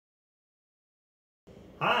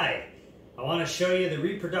Hi, I want to show you the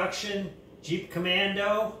Reproduction Jeep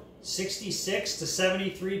Commando 66 to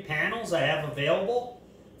 73 panels I have available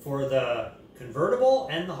for the convertible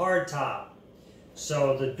and the hardtop.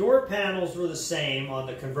 So the door panels were the same on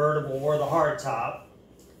the convertible or the hardtop.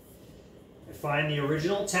 I find the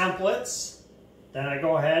original templates, then I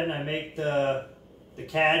go ahead and I make the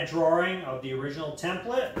CAD drawing of the original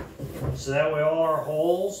template, so that way all our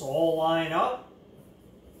holes all line up.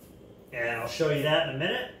 And I'll show you that in a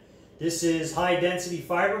minute. This is high density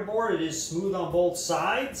fiberboard. It is smooth on both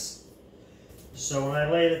sides. So when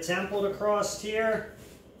I lay the template across here,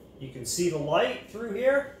 you can see the light through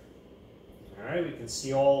here. Alright, we can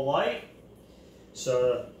see all the light.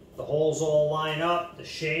 So the holes all line up, the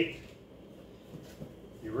shape.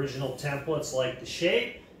 The original templates like the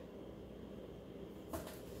shape.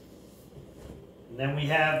 And then we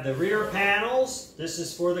have the rear panels. This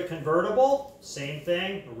is for the convertible. Same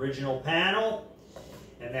thing, original panel.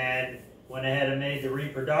 And then went ahead and made the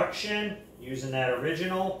reproduction using that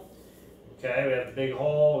original. Okay, we have the big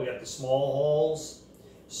hole, we got the small holes.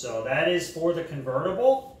 So that is for the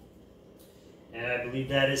convertible. And I believe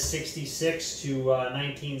that is 66 to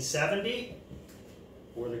 1970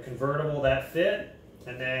 for the convertible that fit.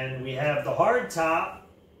 And then we have the hardtop.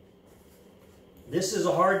 This is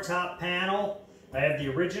a hardtop panel. I have the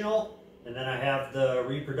original, and then I have the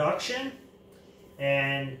reproduction.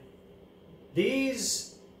 And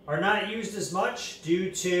these are not used as much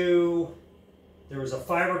due to there was a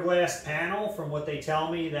fiberglass panel from what they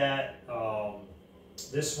tell me that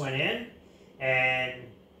this went in, and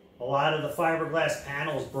a lot of the fiberglass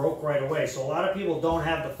panels broke right away. So a lot of people don't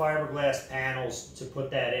have the fiberglass panels to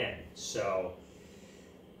put that in. So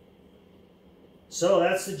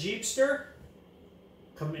that's the Jeepster.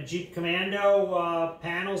 Jeep Commando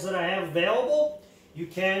panels that I have available. You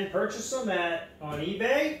can purchase them on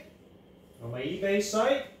eBay, on my eBay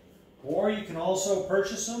site, or you can also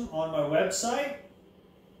purchase them on my website.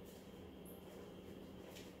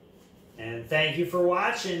 And thank you for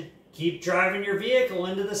watching. Keep driving your vehicle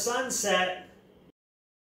into the sunset.